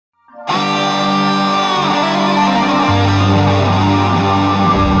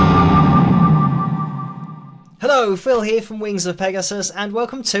Hello, Phil here from Wings of Pegasus, and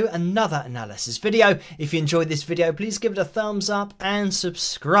welcome to another analysis video. If you enjoyed this video, please give it a thumbs up and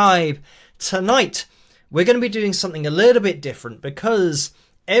subscribe. Tonight, we're going to be doing something a little bit different because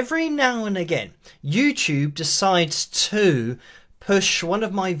every now and again, YouTube decides to push one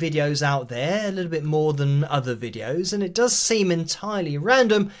of my videos out there a little bit more than other videos, and it does seem entirely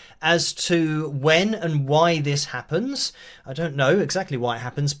random as to when and why this happens. I don't know exactly why it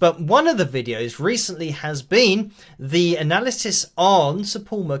happens, but one of the videos recently has been the analysis on Sir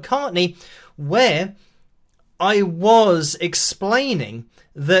Paul McCartney, where I was explaining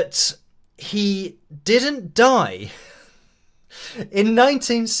that he didn't die in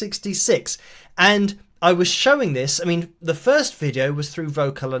 1966, and I was showing this. I mean, the first video was through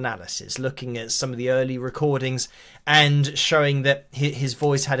vocal analysis, looking at some of the early recordings and showing that his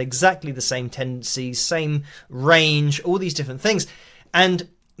voice had exactly the same tendencies, same range, all these different things. And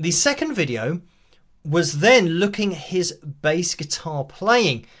the second video was then looking at his bass guitar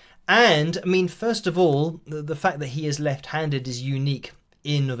playing. And I mean, first of all, the fact that he is left-handed is unique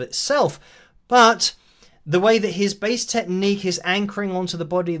in of itself, but the way that his bass technique, his anchoring onto the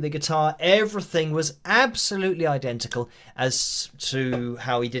body of the guitar, everything was absolutely identical as to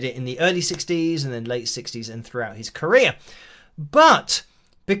how he did it in the early 60s and then late 60s and throughout his career. But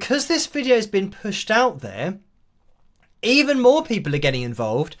because this video has been pushed out there, even more people are getting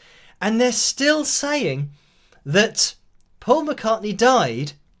involved, and they're still saying that Paul McCartney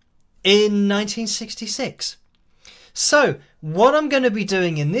died in 1966. So what I'm going to be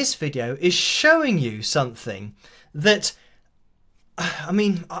doing in this video is showing you something that, I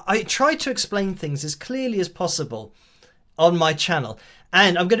mean, I try to explain things as clearly as possible on my channel,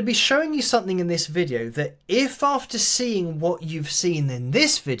 and I'm going to be showing you something in this video that if after seeing what you've seen in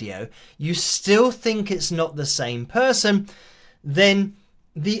this video you still think it's not the same person, then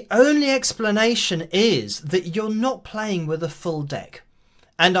the only explanation is that you're not playing with a full deck.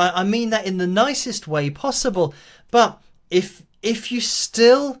 And I mean that in the nicest way possible. But if you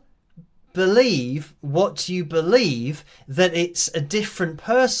still believe what you believe, that it's a different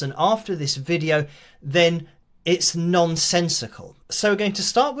person after this video, then it's nonsensical. So we're going to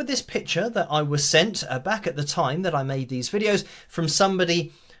start with this picture that I was sent back at the time that I made these videos from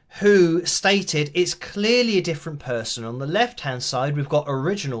somebody who stated it's clearly a different person. On the left hand side we've got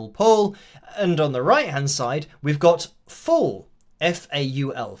original Paul, and on the right hand side we've got Faul.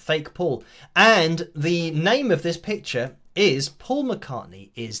 F-A-U-L, fake Paul. And the name of this picture is Paul McCartney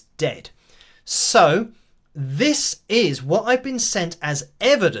is Dead. So this is what I've been sent as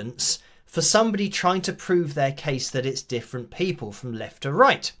evidence for somebody trying to prove their case that it's different people from left to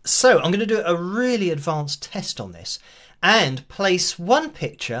right. So I'm going to do a really advanced test on this and place one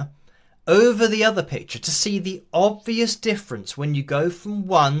picture over the other picture to see the obvious difference when you go from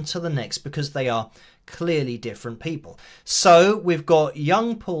one to the next, because they are clearly different people. So we've got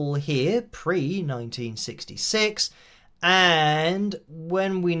young Paul here, pre-1966, and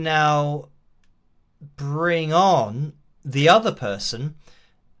when we now bring on the other person,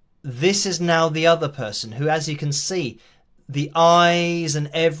 this is now the other person who, as you can see, the eyes and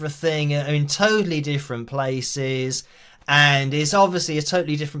everything are in totally different places, and is obviously a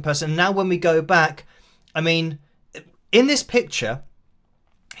totally different person. Now when we go back, I mean, in this picture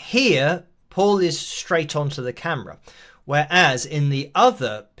here, Paul is straight onto the camera, whereas in the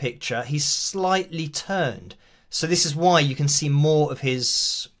other picture he's slightly turned. So this is why you can see more of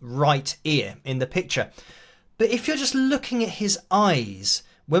his right ear in the picture. But if you're just looking at his eyes,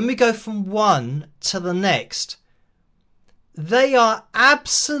 when we go from one to the next, they are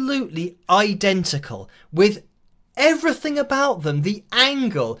absolutely identical, with everything about them, the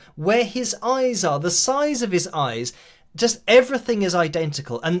angle, where his eyes are, the size of his eyes, just everything is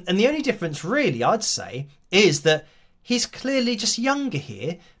identical. And the only difference really, I'd say, is that he's clearly just younger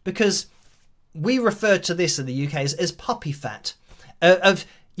here, because we refer to this in the UK as puppy fat, of,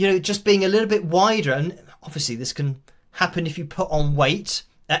 you know, just being a little bit wider. And obviously this can happen if you put on weight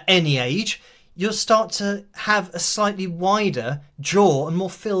at any age. You'll start to have a slightly wider jaw and more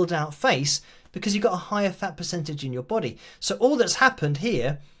filled out face because you've got a higher fat percentage in your body. So all that's happened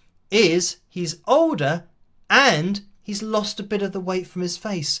here is he's older and he's lost a bit of the weight from his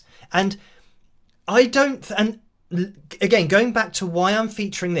face. And I don't, and again, going back to why I'm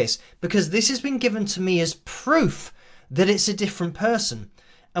featuring this, because this has been given to me as proof that it's a different person.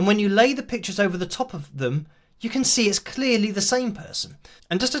 And when you lay the pictures over the top of them, you can see it's clearly the same person.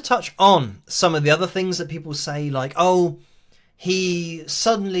 And just to touch on some of the other things that people say, like, oh, he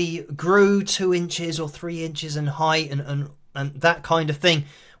suddenly grew 2 inches or 3 inches in height and that kind of thing,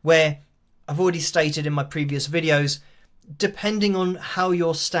 where I've already stated in my previous videos, depending on how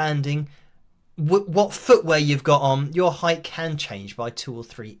you're standing, what footwear you've got on, your height can change by 2 or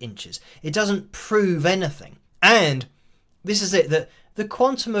 3 inches. It doesn't prove anything. And this is it, that the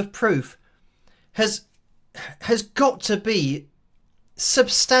quantum of proof has got to be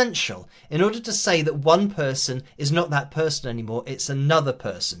substantial in order to say that one person is not that person anymore. It's another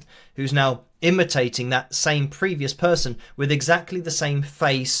person who's now imitating that same previous person with exactly the same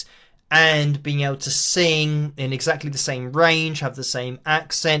face and being able to sing in exactly the same range, have the same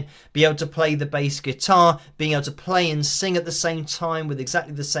accent, be able to play the bass guitar, being able to play and sing at the same time with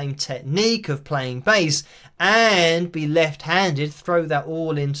exactly the same technique of playing bass, and be left-handed, throw that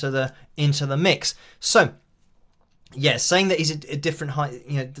all into the mix. So yeah, saying that he's a different height,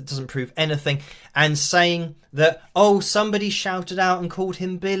 that doesn't prove anything. And saying that, oh, somebody shouted out and called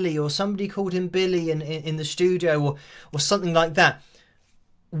him Billy, or somebody called him Billy in the studio, or something like that.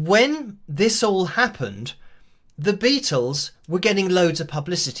 When this all happened, the Beatles were getting loads of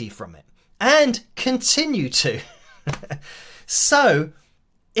publicity from it, and continue to. So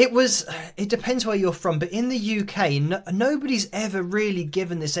it depends where you're from, but in the UK, nobody's ever really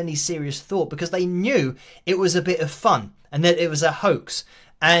given this any serious thought, because they knew it was a bit of fun and that it was a hoax.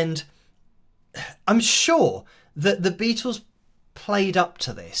 And I'm sure that the Beatles played up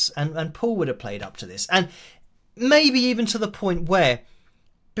to this, and Paul would have played up to this, and maybe even to the point where,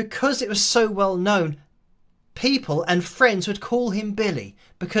 because it was so well known, people and friends would call him Billy,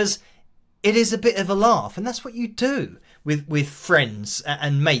 because it is a bit of a laugh, and that's what you do with friends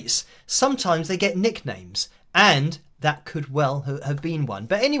and mates. Sometimes they get nicknames, and that could well have been one.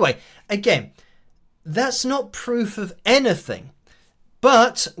 But anyway, again, that's not proof of anything.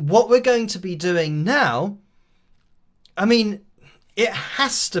 But what we're going to be doing now, I mean, it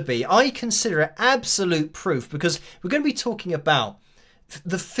has to be, I consider it absolute proof, because we're going to be talking about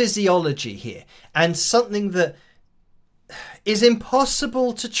the physiology here, and something that is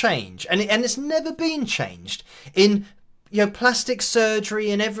impossible to change, and it's never been changed in plastic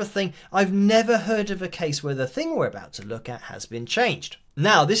surgery and everything. I've never heard of a case where the thing we're about to look at has been changed.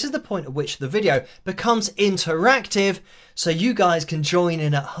 Now, this is the point at which the video becomes interactive, so you guys can join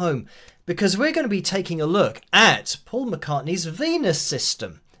in at home, because we're going to be taking a look at Paul McCartney's Venus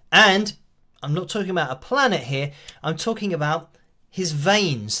system. And I'm not talking about a planet here, I'm talking about his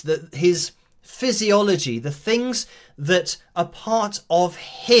veins, his physiology, the things that are part of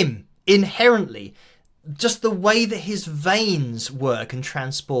him inherently, just the way that his veins work and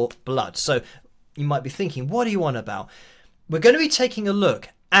transport blood. So you might be thinking, what are you on about? We're going to be taking a look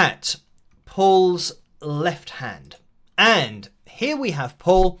at Paul's left hand. And here we have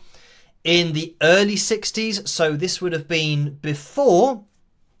Paul in the early 60s. So this would have been before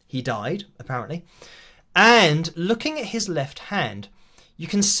he died, apparently. And looking at his left hand, you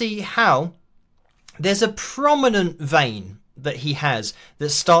can see how there's a prominent vein that he has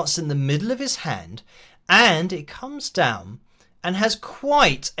that starts in the middle of his hand, and it comes down and has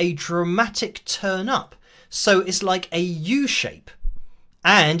quite a dramatic turn up. So it's like a U shape,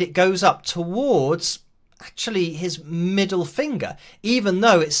 and it goes up towards actually his middle finger, even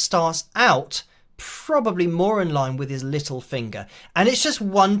though it starts out probably more in line with his little finger. And it's just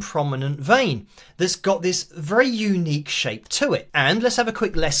one prominent vein that's got this very unique shape to it. And let's have a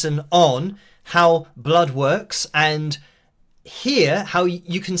quick lesson on how blood works, and here how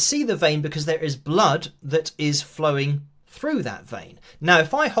you can see the vein because there is blood that is flowing through that vein. Now,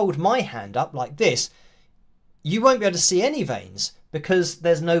 if I hold my hand up like this, you won't be able to see any veins because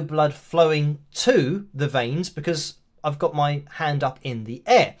there's no blood flowing to the veins, because I've got my hand up in the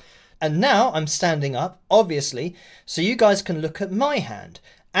air. And now I'm standing up, obviously, so you guys can look at my hand.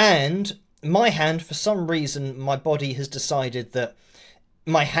 And my hand, for some reason, my body has decided that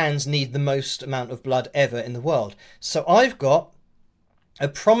my hands need the most amount of blood ever in the world. So I've got a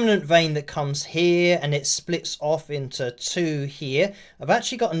prominent vein that comes here, and it splits off into 2 here. I've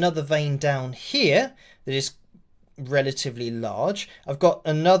actually got another vein down here that is relatively large. I've got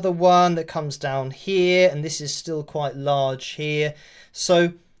another one that comes down here, and this is still quite large here.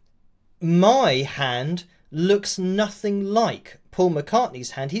 So my hand looks nothing like Paul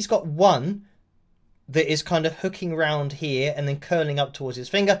McCartney's hand. He's got one that is kind of hooking round here and then curling up towards his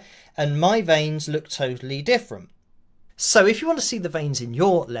finger, and my veins look totally different. So if you want to see the veins in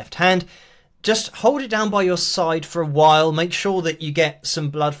your left hand, just hold it down by your side for a while, make sure that you get some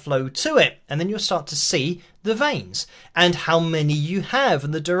blood flow to it, and then you'll start to see the veins and how many you have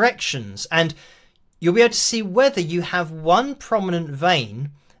and the directions, and you'll be able to see whether you have one prominent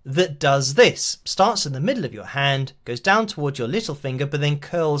vein that does this. Starts in the middle of your hand, goes down towards your little finger, but then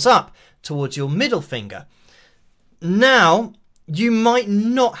curls up towards your middle finger. Now, you might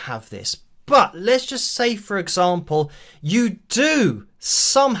not have this, But let's just say, for example, you do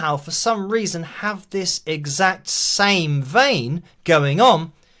somehow, for some reason, have this exact same vein going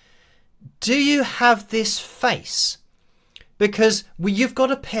on. Do you have this face? Because you've got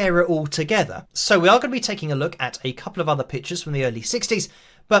to pair it all together. So we are going to be taking a look at a couple of other pictures from the early 60s.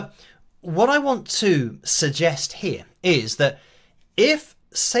 But what I want to suggest here is that if,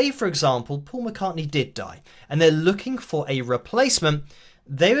 say, for example, Paul McCartney did die and they're looking for a replacement,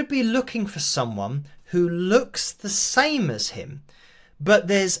 they would be looking for someone who looks the same as him. But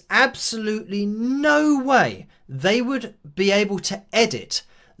there's absolutely no way they would be able to edit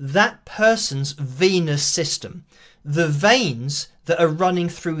that person's venous system, the veins that are running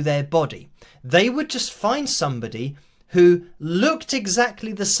through their body. They would just find somebody who looked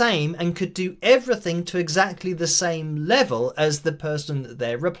exactly the same and could do everything to exactly the same level as the person that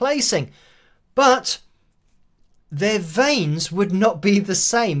they're replacing. But their veins would not be the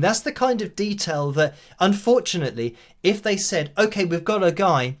same. That's the kind of detail that, unfortunately, if they said, okay, we've got a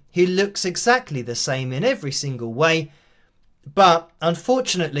guy, he looks exactly the same in every single way, but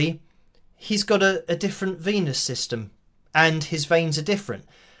unfortunately, he's got a different venous system and his veins are different.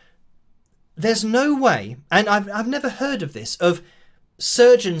 There's no way, and I've never heard of this, of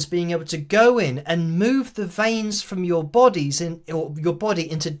surgeons being able to go in and move the veins from your bodies or your body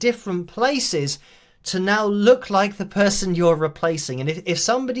into different places to now look like the person you're replacing. And if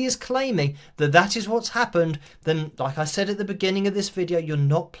somebody is claiming that that is what's happened, then like I said at the beginning of this video, you're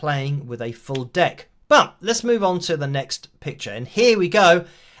not playing with a full deck. But let's move on to the next picture. And here we go.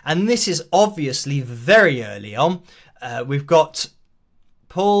 And this is obviously very early on. We've got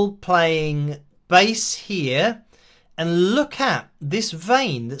Paul playing bass here. And look at this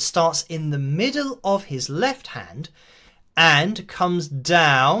vein that starts in the middle of his left hand and comes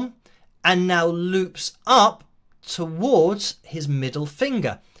down and now loops up towards his middle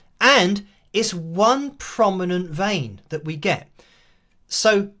finger. And it's one prominent vein that we get.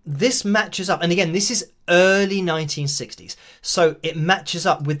 So this matches up. And again, this is early 1960s. So it matches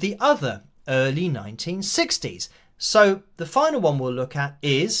up with the other early 1960s. So the final one we'll look at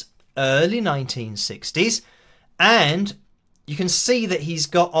is early 1960s. And you can see that he's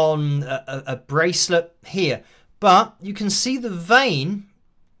got on a bracelet here. But you can see the vein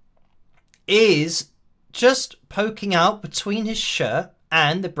is just poking out between his shirt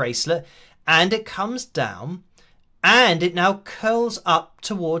and the bracelet. And it comes down. And it now curls up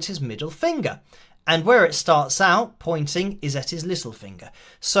towards his middle finger. And where it starts out pointing is at his little finger.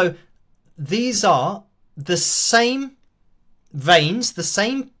 So these are the same veins, the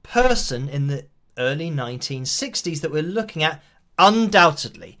same person in the early 1960s that we're looking at,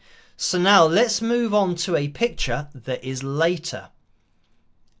 undoubtedly. So now let's move on to a picture that is later.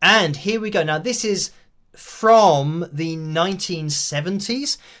 And here we go. Now this is from the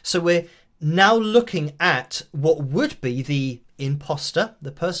 1970s. So we're now looking at what would be the imposter,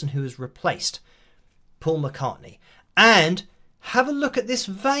 the person who has replaced Paul McCartney. And have a look at this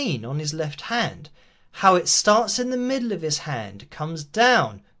vein on his left hand, how it starts in the middle of his hand, comes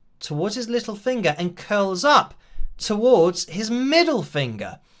down towards his little finger and curls up towards his middle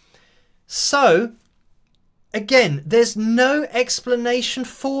finger. So again, there's no explanation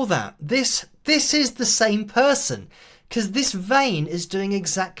for that. This is the same person, because this vein is doing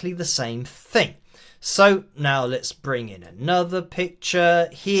exactly the same thing. So now let's bring in another picture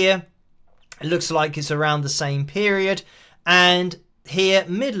here. It looks like it's around the same period. And here,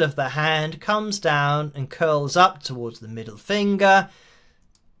 middle of the hand, comes down and curls up towards the middle finger.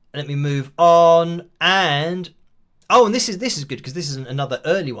 Let me move on. And oh, and this is good, because this is another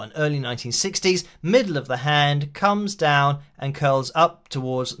early one, early 1960s. Middle of the hand, comes down and curls up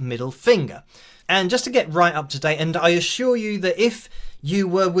towards middle finger. And just to get right up to date, and I assure you that if you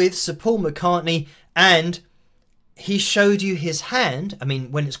were with Sir Paul McCartney and he showed you his hand, I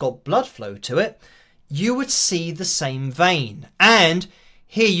mean, when it's got blood flow to it, you would see the same vein. And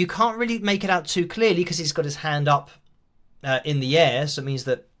here you can't really make it out too clearly because he's got his hand up in the air. So it means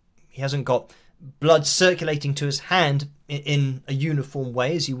that he hasn't got blood circulating to his hand in a uniform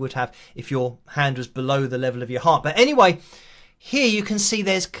way as you would have if your hand was below the level of your heart. But anyway, here you can see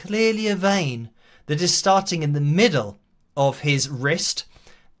there's clearly a vein that is starting in the middle of his wrist,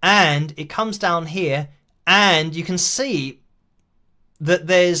 and it comes down here, and you can see that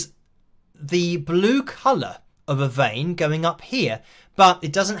there's the blue colour of a vein going up here, but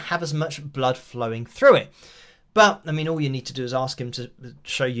it doesn't have as much blood flowing through it. But I mean, all you need to do is ask him to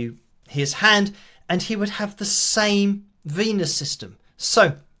show you his hand, and he would have the same venous system.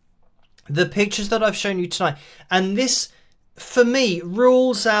 So the pictures that I've shown you tonight, and this for me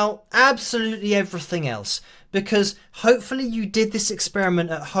rules out absolutely everything else, because hopefully you did this experiment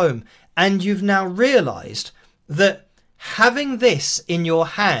at home and you've now realized that having this in your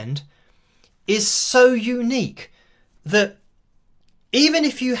hand is so unique that even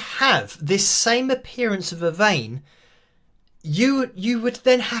if you have this same appearance of a vein, you would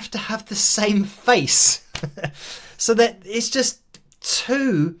then have to have the same face. So that it's just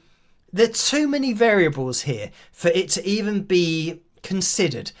there are too many variables here for it to even be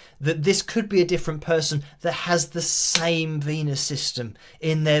considered that this could be a different person that has the same venous system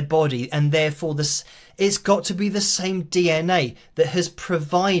in their body, and therefore it's got to be the same DNA that has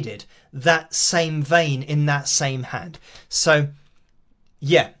provided that same vein in that same hand. So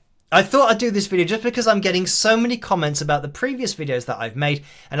yeah, I thought I'd do this video just because I'm getting so many comments about the previous videos that I've made,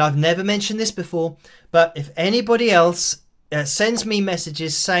 and I've never mentioned this before, but if anybody else sends me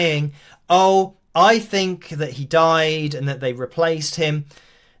messages saying, oh, I think that he died and that they replaced him,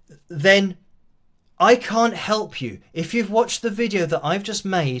 then I can't help you. If you've watched the video that I've just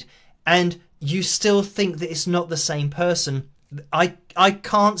made and you still think that it's not the same person, I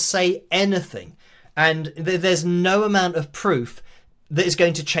can't say anything. And there's no amount of proof that is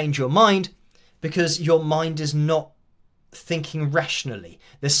going to change your mind, because your mind is not thinking rationally.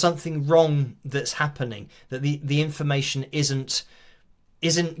 There's something wrong that's happening, that the information isn't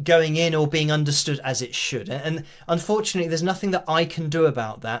going in or being understood as it should. And unfortunately, there's nothing that I can do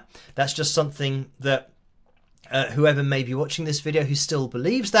about that. That's just something that whoever may be watching this video who still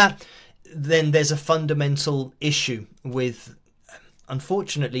believes that, then there's a fundamental issue with,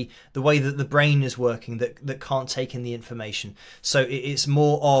 unfortunately, the way that the brain is working that can't take in the information. So it's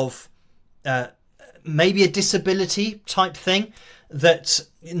more of maybe a disability type thing, that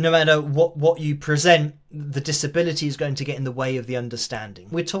no matter what you present, the disability is going to get in the way of the understanding.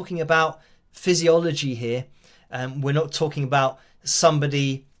 We're talking about physiology here. We're not talking about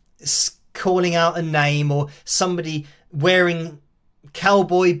somebody calling out a name or somebody wearing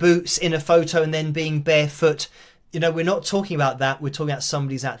cowboy boots in a photo and then being barefoot. You know, we're not talking about that. We're talking about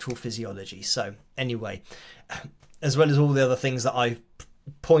somebody's actual physiology. So anyway, as well as all the other things that I've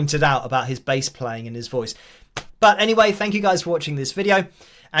pointed out about his bass playing and his voice. But anyway, thank you guys for watching this video.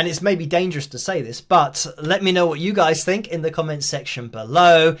 And it's maybe dangerous to say this, but let me know what you guys think in the comments section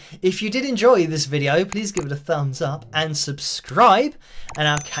below. If you did enjoy this video, please give it a thumbs up and subscribe. And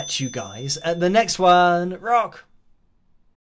I'll catch you guys at the next one. Rock!